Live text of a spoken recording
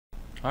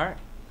Alright.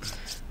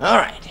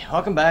 Alright,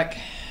 welcome back.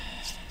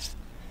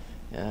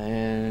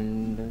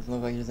 And doesn't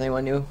look like there's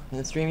anyone new in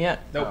the stream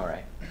yet? Nope.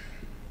 Alright.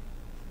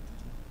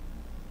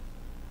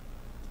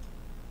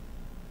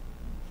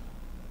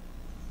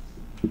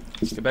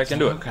 Let's get back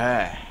into it.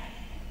 Okay.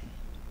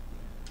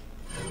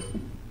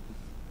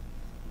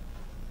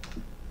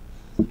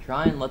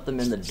 Try and let them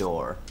in the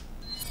door.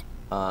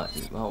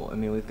 Well, I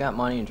mean, we've got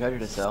money and treasure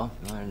to sell.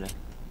 If you wanted to...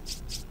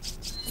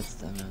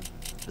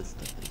 This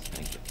stuff is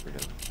gonna get rid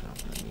of. I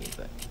don't really need,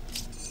 but...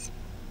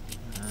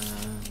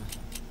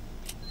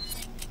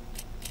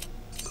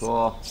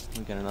 Cool.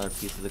 We got another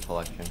piece of the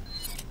collection.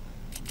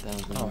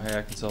 Oh, hey,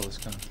 I can sell this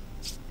gun.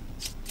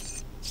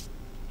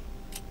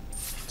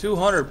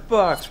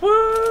 $200.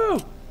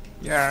 Woo!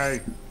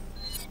 Yay!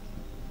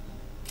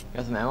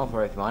 Got some ammo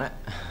for it if you want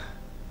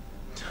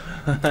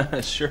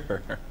it.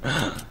 Sure.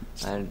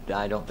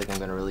 I don't think I'm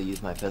gonna really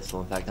use my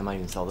pistol. In fact, I might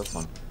even sell this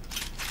one.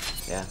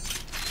 Yeah.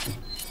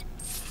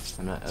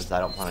 I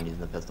don't plan on using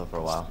the pistol for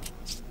a while.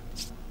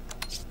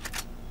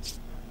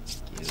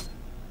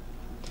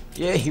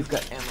 Yeah, you've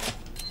got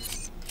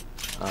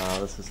ammo.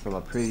 This is from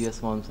a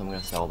previous one, so I'm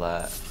gonna sell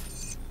that.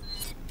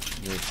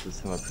 This is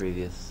from a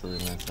previous, so I'm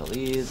gonna sell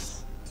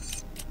these.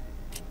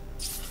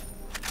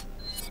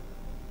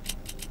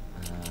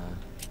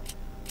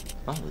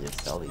 I'll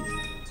just sell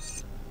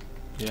these.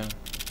 Yeah.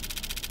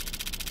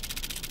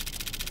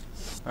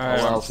 Oh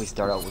well, if we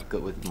start out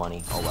with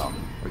money, oh well,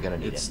 we're gonna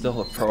need it. It's still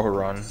a pro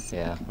run.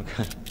 Yeah.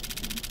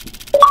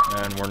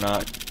 And we're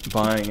not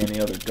buying any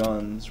other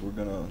guns. We're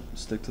gonna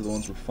stick to the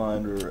ones we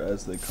find or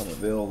as they come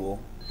available.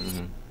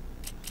 Mm-hmm.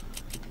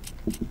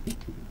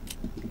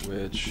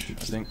 Which I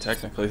think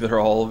technically they're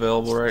all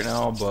available right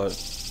now, but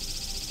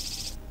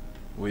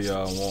we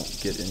won't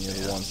get any of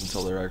the ones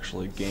until they're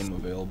actually game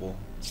available.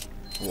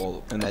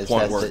 Well, in the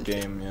point work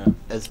game, yeah.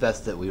 It's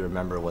best that we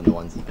remember when the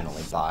ones you can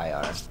only buy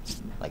are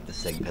like the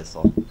SIG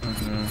pistol.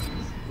 Mm-hmm.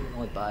 You can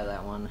only buy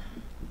that one.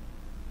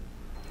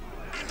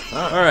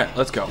 Alright,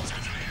 let's go.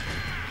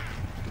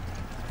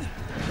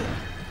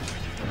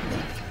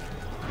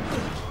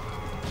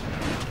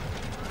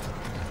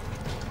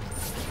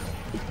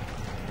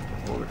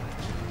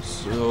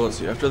 So let's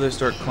see, after they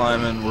start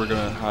climbing, we're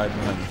gonna hide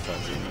behind the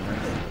fence.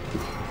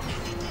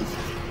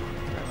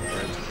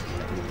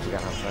 We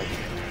got outside.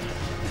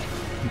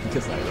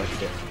 Because I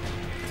rushed it.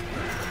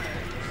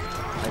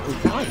 Like, we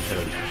probably could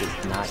have just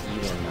not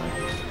even,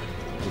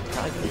 we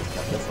probably could have just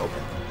kept this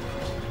open.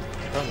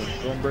 Probably,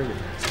 go and break it.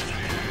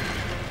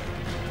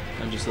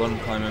 And just let him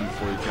climb in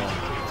before you kill him.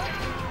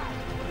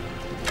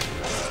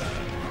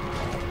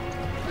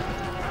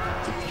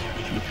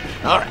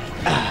 Alright.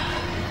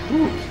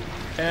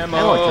 Ammo!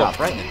 Ammo drop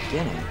right in the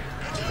beginning.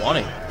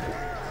 20.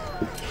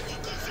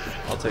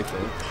 I'll take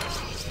that.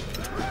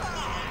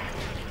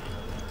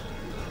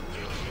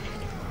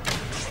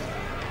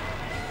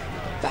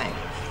 Bang.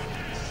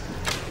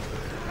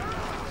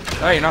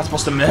 Oh, you're not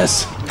supposed to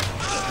miss.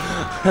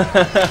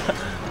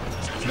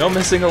 No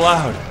missing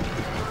allowed.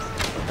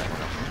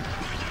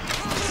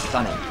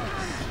 Stunning.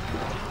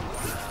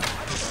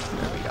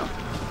 There we go.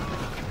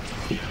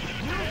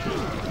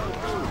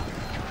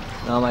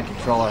 Now my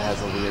controller has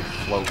a weird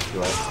float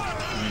to it.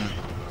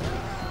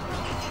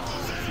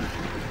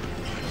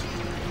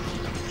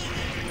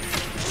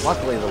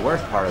 Luckily, the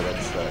worst part of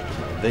it's the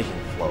vision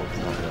float. It's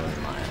not really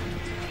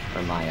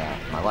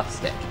my left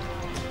stick.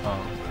 Oh.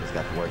 It's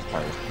got the worst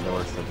part. The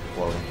worst of the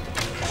floating.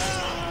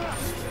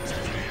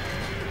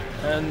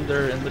 And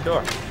they're in the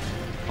door.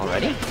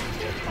 Already?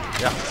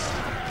 Yeah.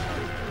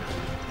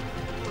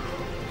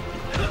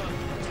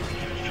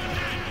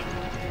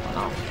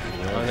 Oh.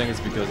 I think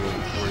it's because of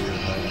where you're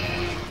hiding.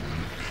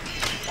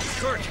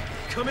 Kurt,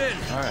 come in.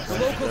 Alright. The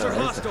locals are There's a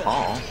hostile.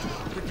 call.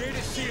 The gate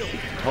is sealed.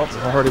 Oh,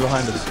 they're already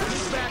behind us.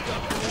 Back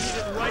up. We need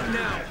it right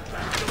now.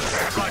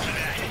 Roger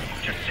that.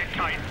 Just sit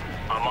tight.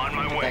 I'm on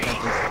my way.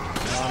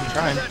 I'm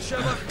trying. That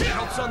Sheva,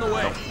 help's on the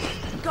way.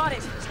 Got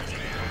it.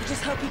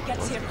 Just hope he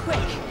gets here quick.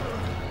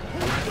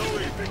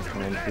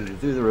 And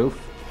through the roof.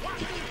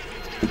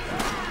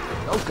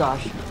 Oh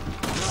gosh.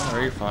 Oh,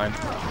 you're fine.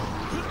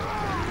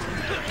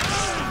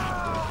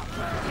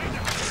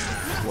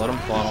 Just let them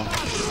funnel.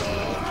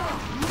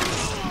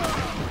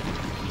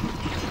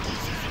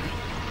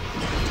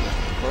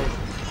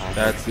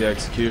 That's the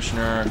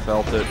executioner. I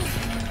felt it.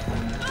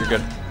 You're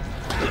good.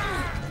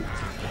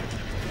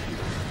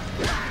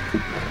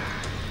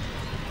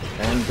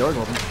 And door's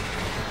open.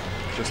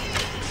 Just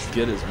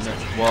get his minute.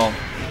 Well.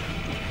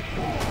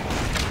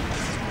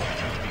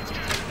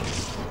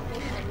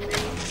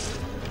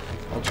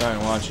 I'll try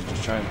and watch you.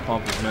 Just try and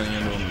pump as many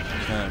into him as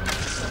you can.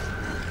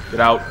 Get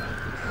out.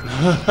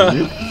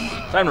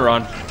 Time to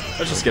run.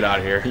 Let's just get out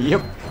of here.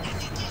 Yep.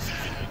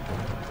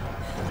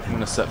 I'm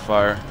gonna set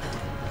fire.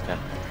 Okay.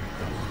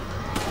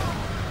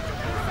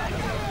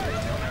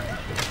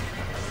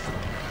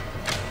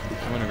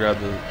 I'm gonna grab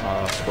the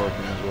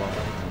scorpion as well.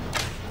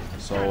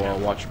 So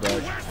watch your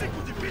back.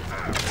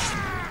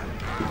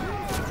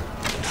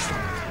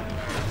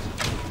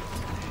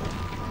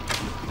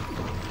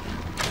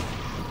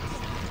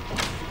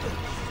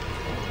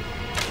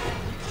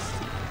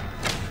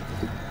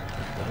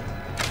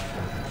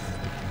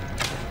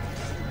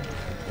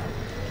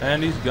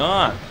 And he's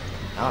gone.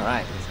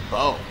 Alright, this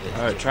bow.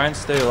 Alright, try and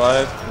stay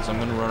alive, because I'm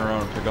going to run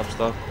around and pick up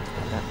stuff.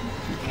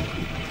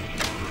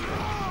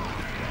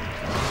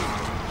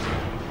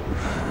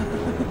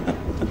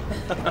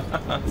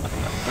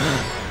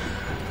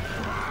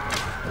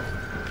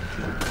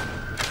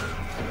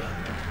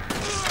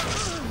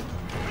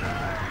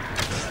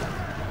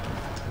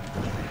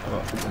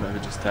 Maybe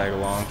just tag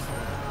along.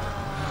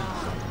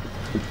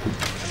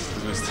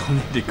 We still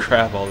need to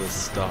grab all this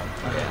stuff.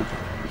 Yeah.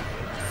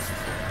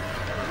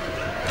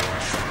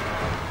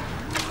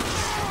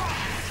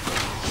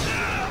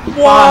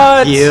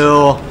 What? Fuck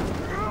you.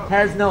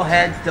 Has no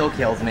head, still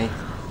kills me.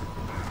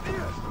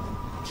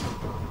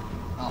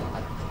 Oh,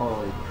 I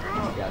totally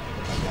forgot to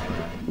put that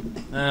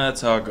guy down.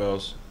 That's how it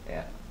goes.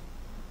 Yeah.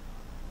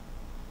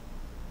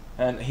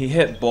 And he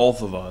hit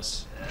both of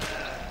us.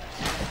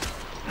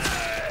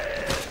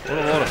 What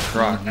a load of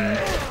crock.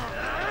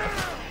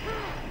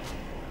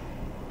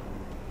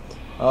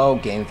 Oh,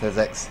 game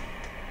physics.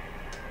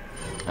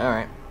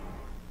 Alright.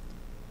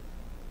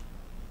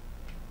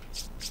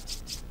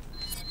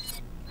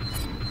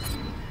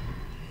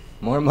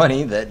 More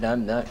money that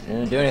I'm not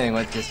gonna do anything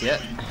with just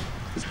yet.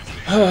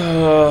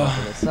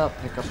 Open this up,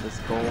 pick up this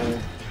gold.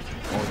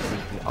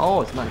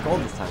 Oh, it's not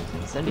gold this time, it's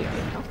incendiary.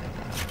 I'll pick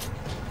that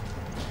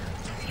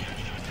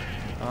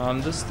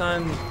up. This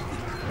time,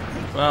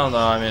 well, no,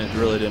 I mean, it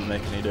really didn't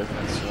make any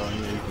difference, so I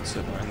mean, you can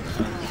sit behind the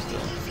fence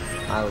still.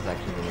 I was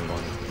actually really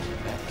going to do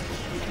that.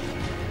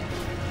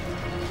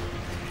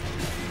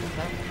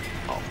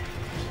 Oh.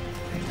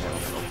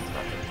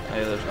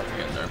 Hey, there's nothing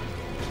in there.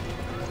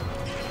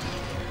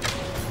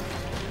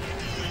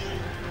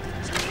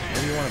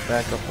 Maybe you want to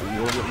back up a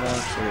little bit more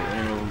so that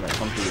anyone that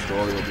comes through the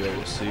door you'll be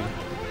able to see.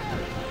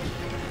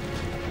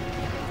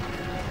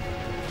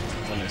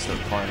 When they start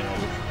climbing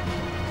over.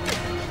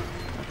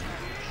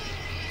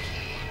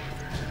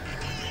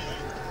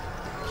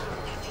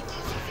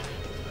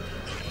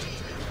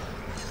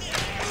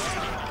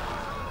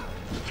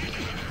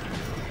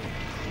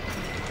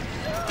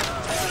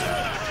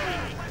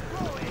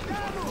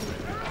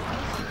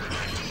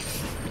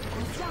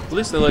 At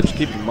least they let you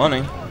keep your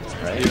money,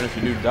 Right. even if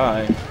you do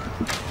die.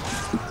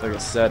 It's like a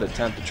sad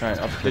attempt to try and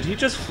up. Did he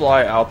just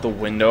fly out the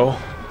window?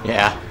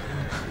 Yeah.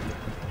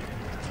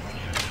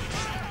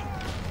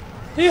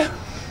 Yeah.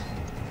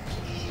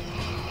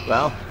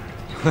 Well,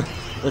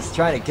 let's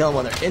try to kill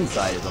them when they're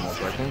inside is almost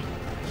working.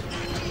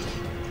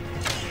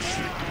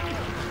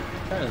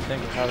 I'm trying to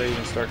think of how they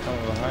even start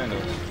coming behind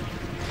us.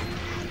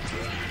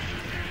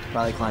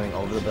 Probably climbing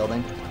over the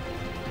building.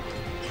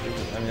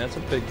 I mean, that's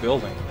a big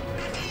building.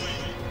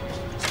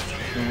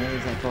 Where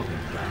is that broken?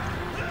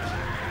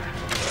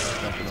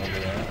 Nothing over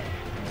there.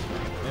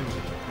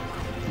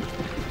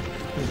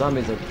 The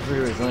zombies are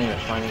pretty resilient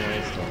at finding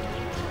ways to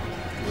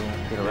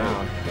get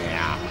around.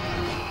 Yeah.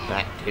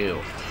 That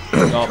too.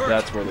 Oh,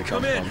 that's where they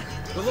come Come in. from.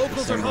 The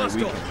locals are Same way we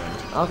hostile. come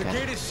from. The Okay.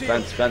 gate is sealed.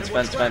 Fence, fence,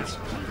 fence, fence.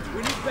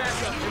 We need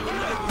backup, and we need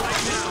it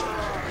right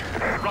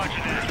now.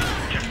 Roger that.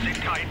 Just sit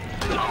tight.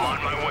 I'm on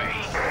my way.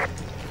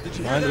 Did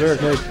you Behind the hear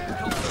that? barricade.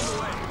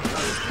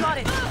 Got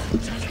it. I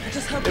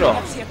just hope he Get off.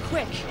 gets here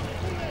quick.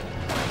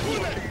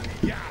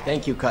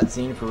 Thank you,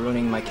 cutscene, for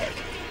ruining my cake.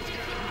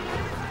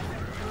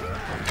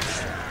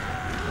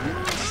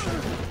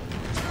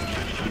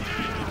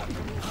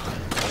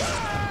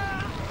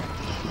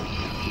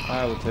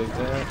 I will take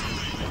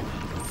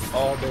that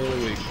all day of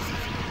the week.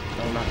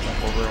 I will not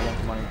jump over. I want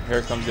the money.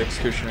 Here comes the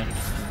executioner.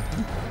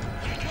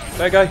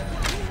 That guy.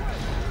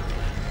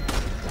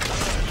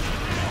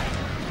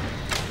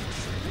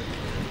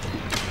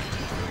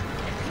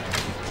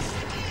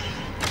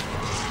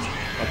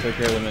 I'll take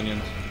care of the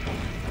minions.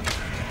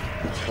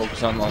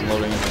 Focus on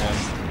unloading in the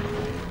end.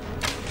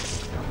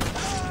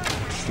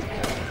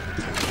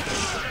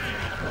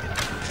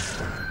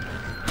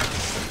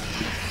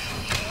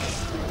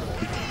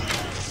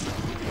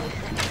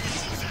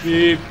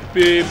 Beep,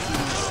 beep.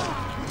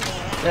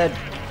 Dead.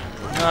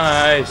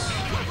 Nice.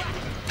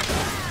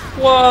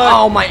 What?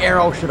 Oh, my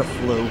arrow should have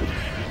flew.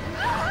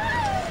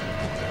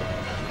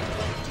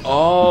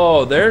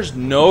 Oh, there's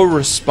no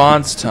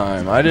response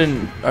time.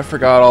 I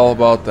forgot all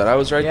about that. I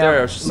was right there.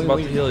 I was just about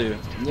to heal you.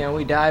 Yeah,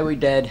 we die, we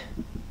dead.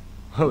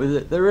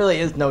 There really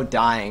is no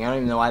dying. I don't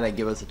even know why they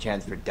give us a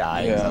chance for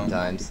dying Yeah.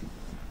 sometimes.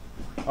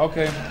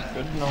 Okay,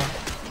 good to know.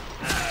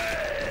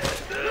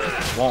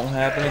 Won't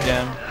happen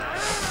again.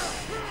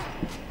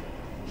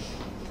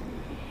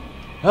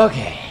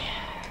 Okay.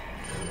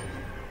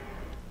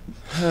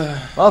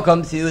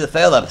 Welcome to the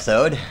failed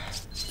episode.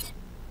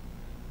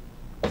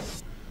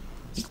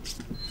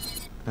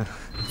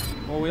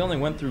 Well, we only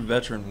went through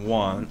veteran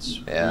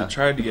once. Yeah. We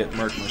tried to get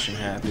Merc Mission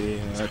happy,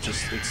 and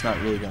it's not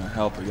really going to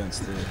help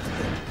against the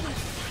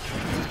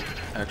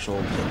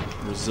actual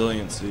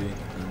resiliency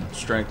and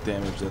strength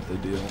damage that they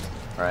deal.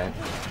 Right.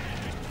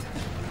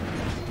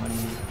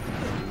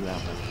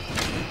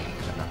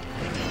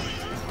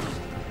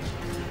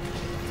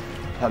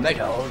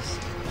 Tomatoes.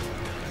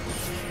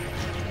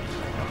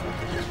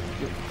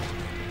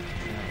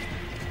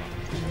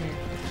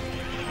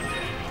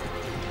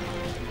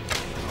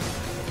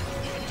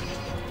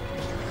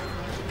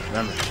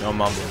 Remember, no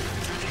mumbling.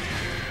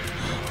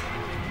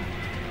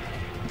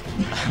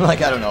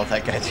 Like, I don't know if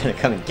that guy's gonna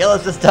come and kill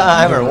us this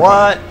time or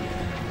what.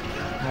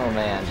 Oh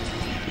man.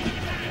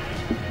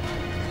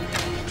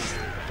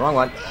 Wrong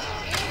one.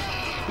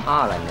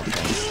 Oh, I missed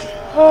him.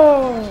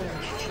 Oh!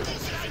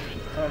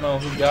 I don't know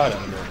who got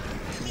him, but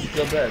he's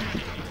still dead.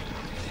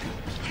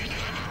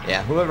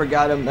 Yeah, whoever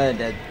got him, that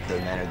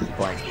doesn't matter at this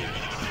point.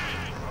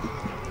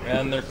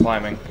 And they're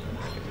climbing.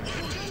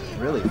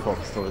 Really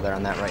focused over there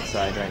on that right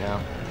side right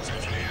now.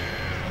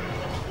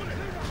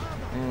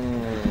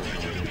 And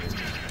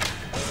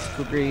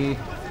Kukri.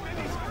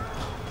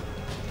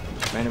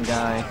 Random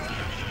guy.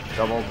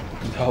 Double.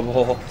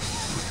 Double.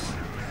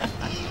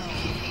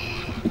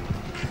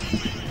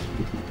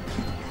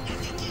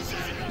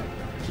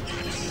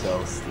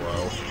 So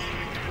slow.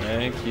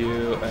 Thank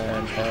you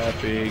and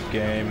happy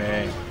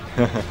gaming.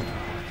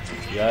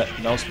 Yeah,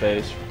 no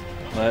space.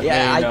 Let me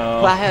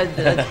know. I had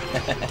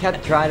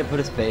kept trying to put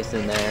a space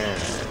in there.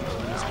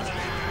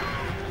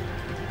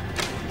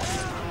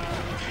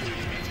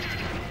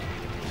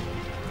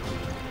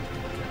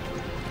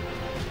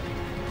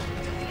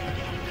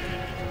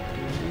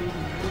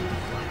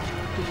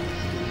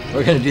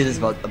 We're gonna do this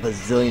about a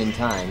bazillion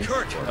times.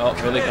 Kurt, Oh,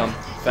 here they come. the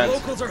Fence.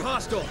 locals are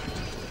hostile.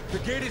 The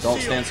gate is Don't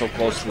sealed. stand so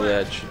close to the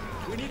edge.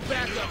 We need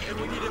backup, and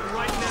we need it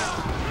right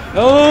now.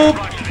 Help!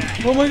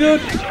 Oh my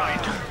god!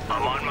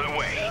 I'm on my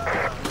way. Hear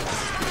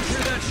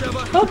that,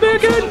 Sheva? Help me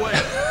again! On the way.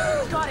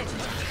 Got it.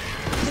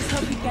 Just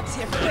hope he gets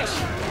here quick.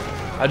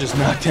 I just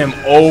knocked him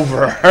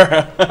over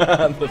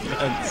the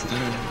fence.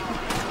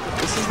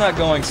 This is not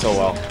going so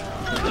well.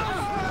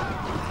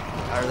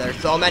 Are there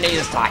so many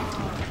this time?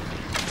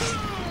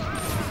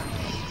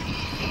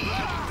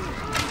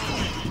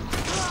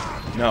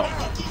 No.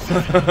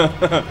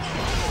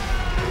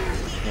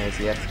 There's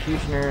the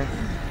executioner.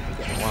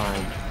 Get in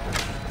line.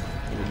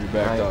 You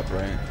backed Right. up,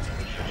 right?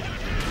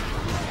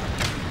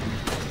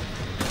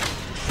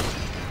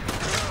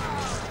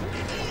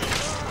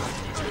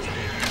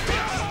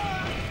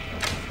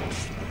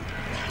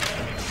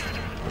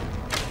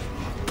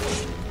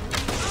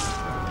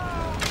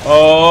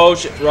 Oh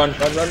shit! Run!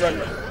 Run! Run! Run!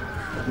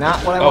 Run!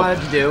 Not what I Oh.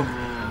 wanted to do.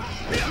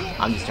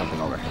 I'm just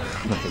jumping over.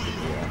 I'm not thinking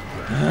of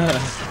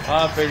that.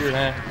 I figured,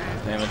 eh?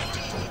 Damage.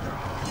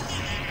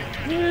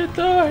 Get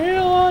the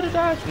hell out of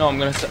that! No, I'm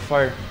gonna set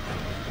fire.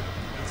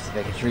 Just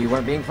making sure you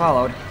weren't being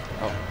followed.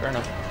 Oh, fair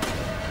enough.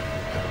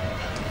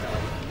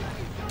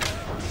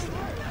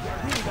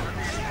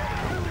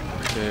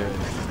 Okay.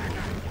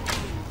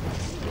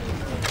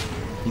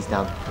 He's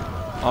down.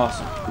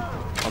 Awesome.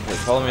 Okay,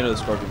 follow me to the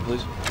scorpion,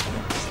 please.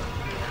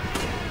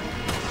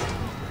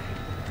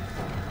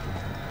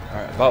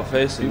 Alright, about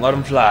face and let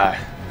him fly.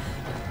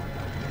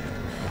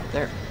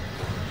 There.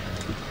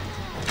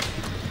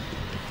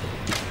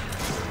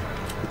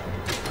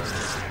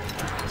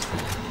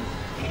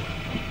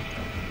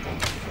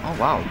 Oh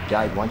wow,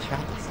 died one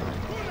shot this time.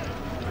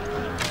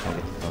 I'll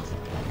get too close.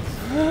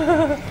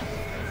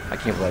 I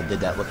can't believe I did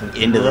that looking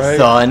into the Right.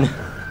 sun.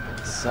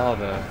 Saw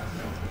that.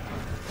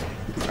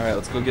 Alright,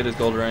 let's go get his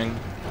gold ring.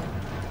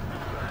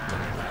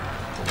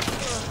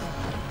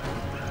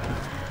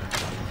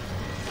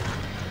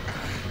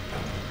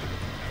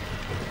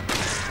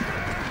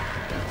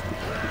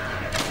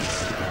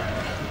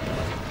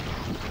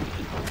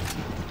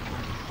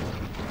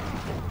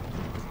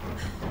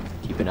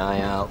 Keep an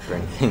eye out for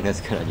anything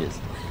that's gonna just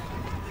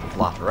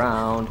flop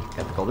around.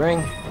 Got the gold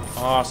ring.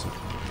 Awesome.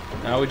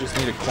 Now we just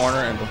need a corner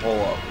and to hole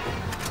up.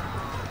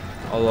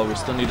 Although we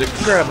still need to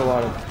grab a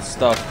lot of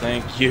stuff.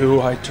 Thank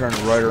you. I turned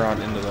right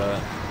around into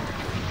that.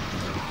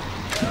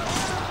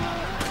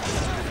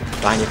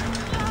 Behind you.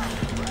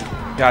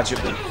 Gotcha.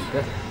 Good.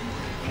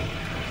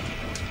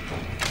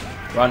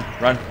 Run,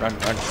 run, run,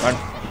 run, run.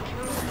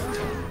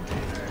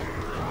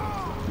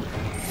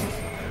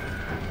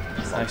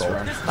 Nice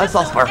run. I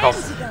saw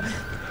sparkles.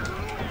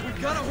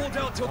 We've got to hold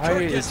out till Why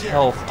Kurt is gets here.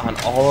 health on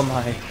all of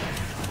my...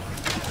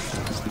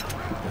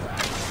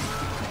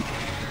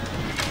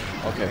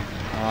 Okay.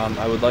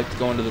 I would like to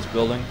go into this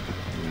building.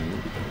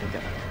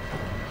 Okay.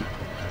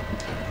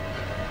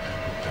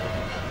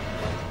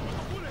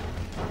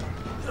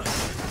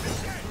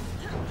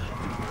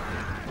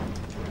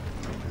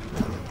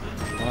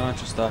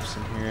 Bunch of stuff's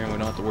in here, and we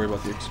don't have to worry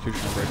about the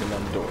executioner breaking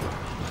down the door.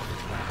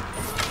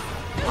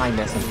 I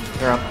miss him.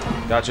 They're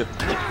up. Gotcha.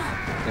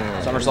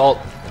 Uh, Somersault.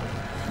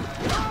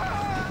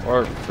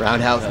 Or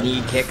Roundhouse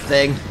knee kick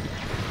thing.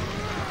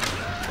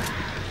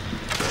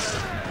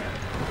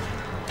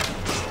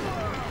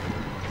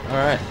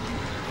 alright.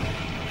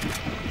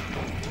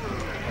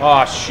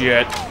 Aw,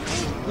 shit.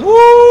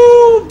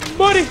 Woo,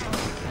 buddy.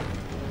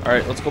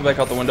 Alright, let's go back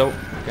out the window.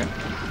 Okay.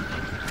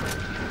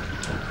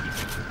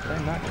 Did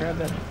I not grab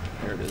that?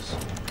 There it is.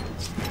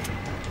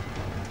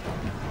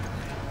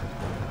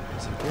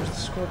 It's like, where's the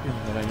scorpion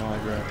that I know I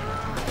grabbed?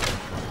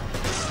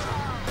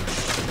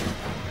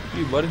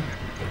 You, buddy.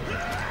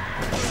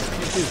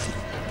 You too.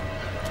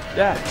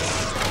 Yeah.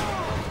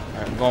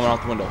 Alright, I'm going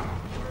out the window.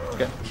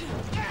 Okay.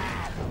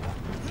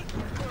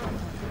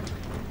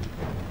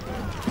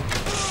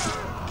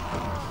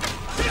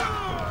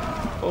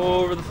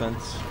 Over the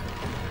fence.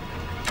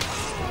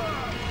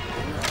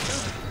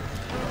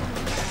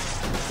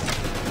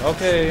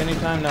 Okay,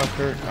 anytime now,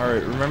 Kurt.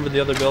 Alright, remember the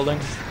other building?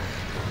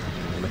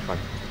 Which one?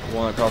 The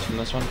one across from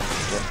this one? Yeah.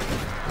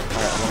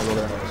 Alright, I'm gonna go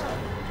there next.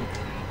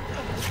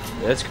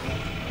 Let's go.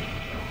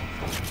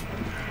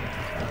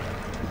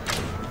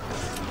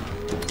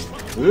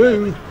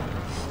 Woo!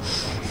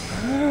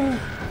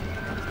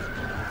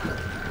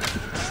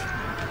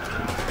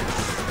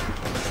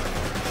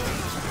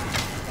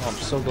 Oh, I'm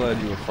so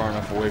glad you were far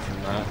enough away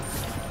from that.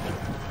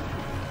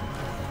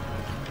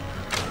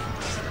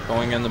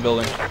 Going in the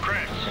building.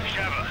 Chris,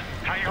 Sheva,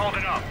 how you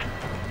holding up?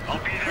 I'll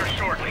be there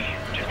shortly.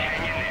 Just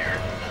hang in there.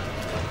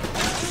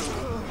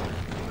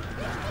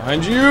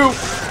 Behind you!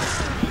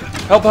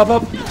 Help, help,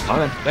 help!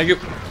 On in. Thank you.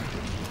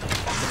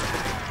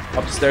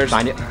 Up the stairs.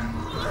 Find it.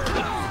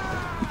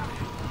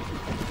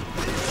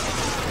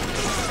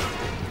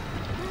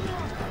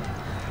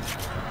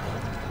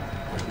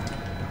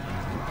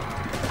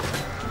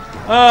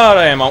 Out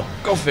of ammo.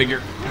 Go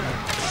figure.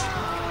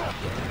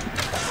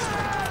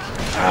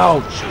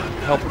 Ouch.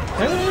 Help.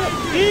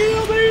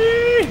 Heal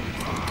me!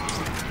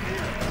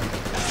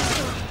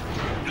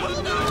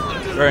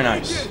 Very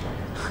nice.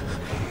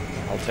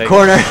 I'll take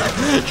Corner.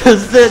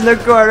 Just sit in the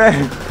corner.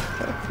 it.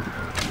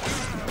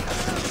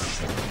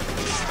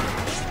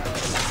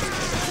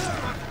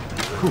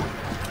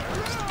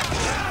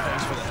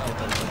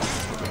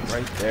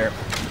 Right there.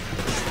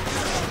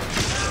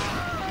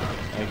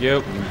 Thank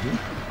you.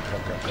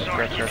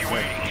 Sorry to keep you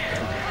waiting.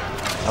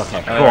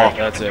 Okay, cool. Alright,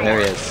 that's it. There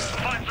he is.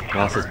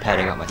 Mouse is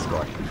padding up my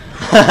score.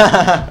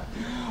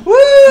 Woo!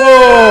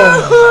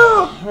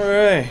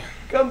 Hooray.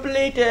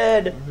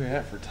 Completed! Where are we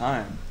at for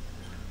time?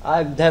 I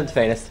haven't the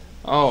faintest.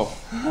 Oh.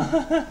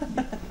 I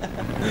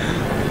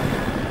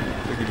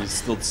figured you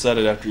still said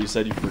it after you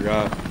said you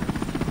forgot.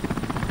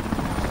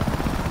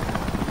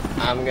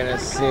 I'm gonna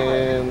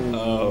assume.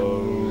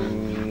 Oh.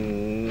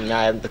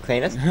 I have the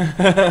cleanest. That's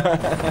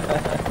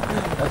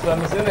what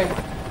I'm assuming.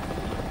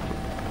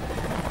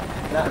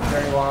 Not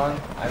very long.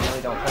 I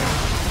really don't think.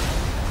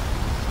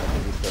 I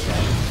think we still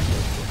got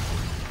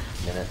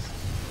minutes.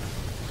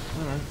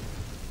 Alright.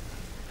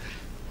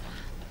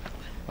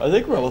 I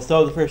think we're almost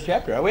done with the first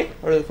chapter, are we?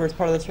 Or the first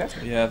part of this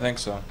chapter? Yeah, I think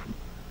so.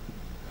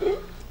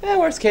 Yeah,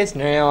 worst case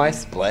scenario, I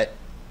split.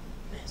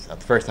 It's not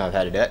the first time I've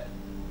had to do it.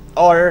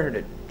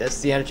 Or, this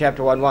is the end of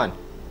chapter 1-1.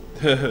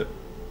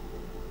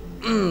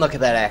 Look at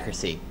that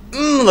accuracy.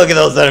 Look at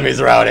those enemies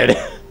routed.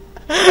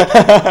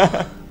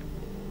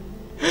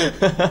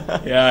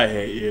 Yeah, I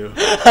hate you.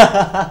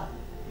 That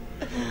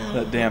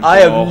damn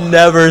I ball. have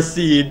never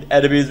seen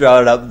enemies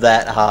routed up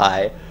that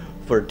high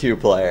for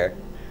 2-player.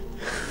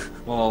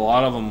 Well, a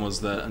lot of them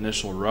was that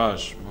initial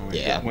rush when we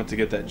Yeah. went to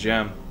get that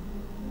gem.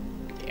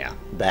 Yeah,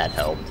 that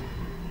helped.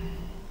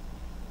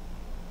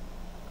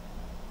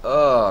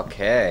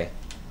 Okay.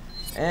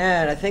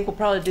 And I think we'll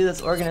probably do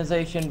this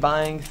organization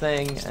buying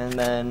thing, and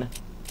then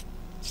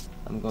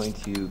I'm going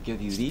to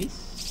give you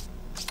these,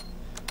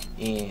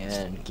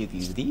 and give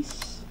you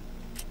these,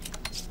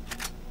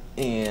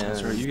 and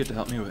That's right, you get to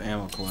help me with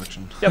ammo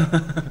collection. Yep.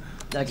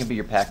 That can be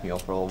your pack mule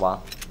for a little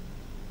while.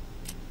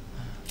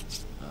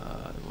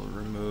 I will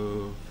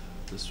remove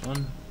this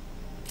one.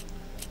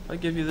 If I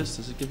give you this,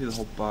 does it give you the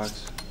whole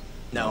box?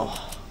 No.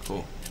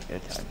 Cool.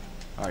 At a time.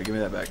 Alright, give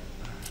me that back.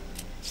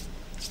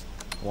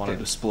 I wanted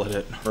to split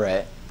it.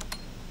 Right.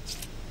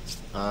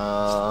 That's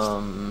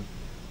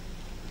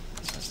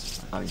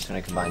fine. I'm just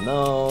gonna combine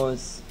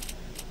those.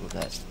 Move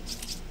that.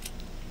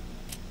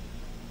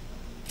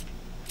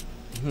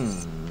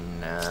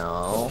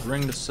 Now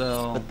Ring to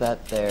sell. put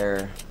that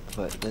there.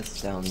 Put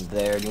this down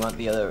there. Do you want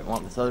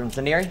this other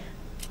incendiary?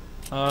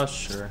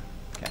 Sure.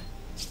 Okay.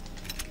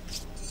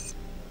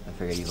 I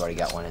figured you've already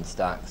got one in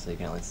stock, so you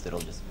can at least it'll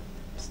just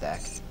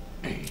stack.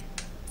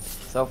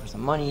 So for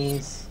some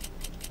monies.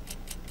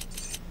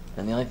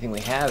 And the only thing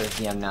we have is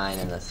the M9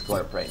 and the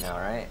Scorp right now,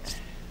 right?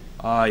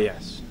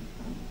 Yes.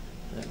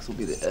 Next will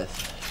be the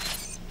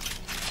F.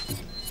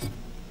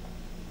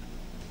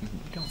 We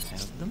don't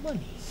have the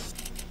money.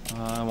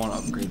 I want to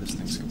upgrade this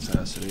thing's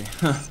capacity.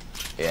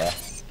 Yeah.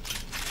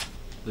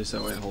 At least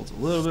that way it holds a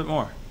little bit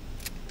more.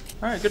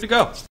 Alright, good to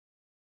go.